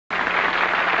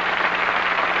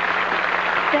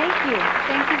Thank you.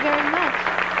 Thank you very much.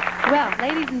 Well,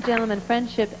 ladies and gentlemen,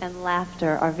 friendship and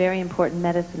laughter are very important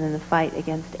medicine in the fight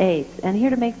against AIDS. And here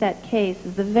to make that case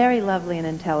is the very lovely and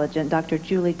intelligent Dr.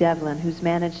 Julie Devlin, who's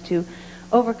managed to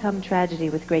overcome tragedy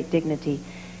with great dignity.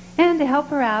 And to help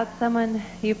her out, someone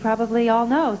you probably all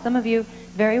know, some of you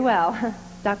very well,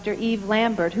 Dr. Eve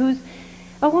Lambert, who's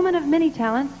a woman of many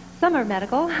talents. Some are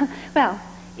medical. Well,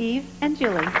 Eve and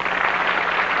Julie.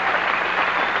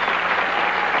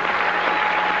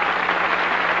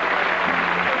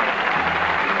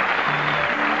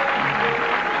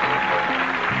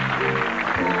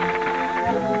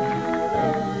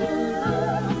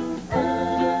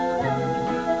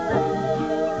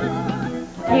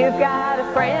 You've got a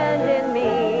friend in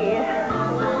me.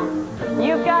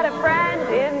 You've got a friend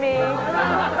in me.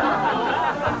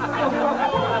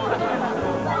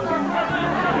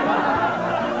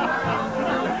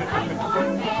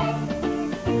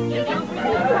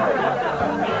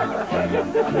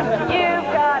 You've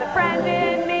got a friend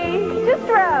in me. Just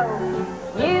throw.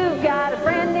 You've got a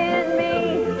friend in me.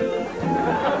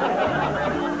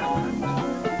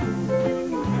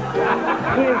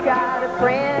 You've got a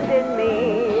friend in me.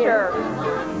 Sure.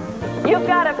 You've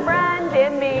got a friend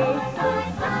in me.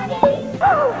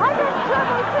 Oh, I got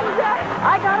trouble today.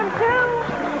 I got him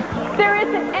too. There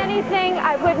isn't anything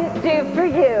I wouldn't do for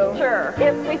you. Sure.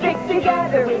 If we stick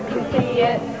together, we can see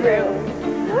it through.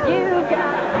 You've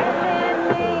got a friend in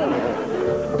me.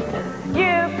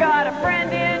 You've got a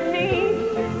friend in me.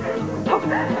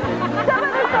 Some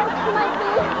other folks might be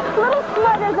a little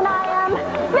smarter than I am,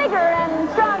 bigger and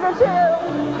stronger too.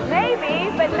 Maybe,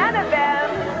 but none of them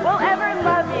will ever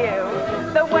love you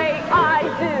the way I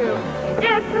do.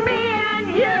 It's me and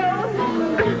you.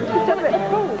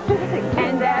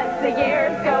 And as the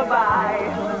years go by,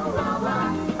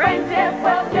 friendship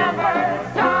will never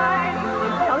die.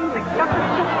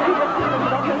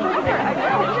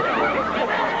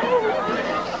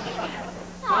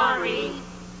 Sorry.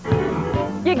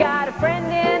 You got a friend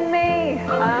in me.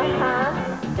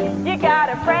 You got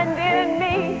a friend.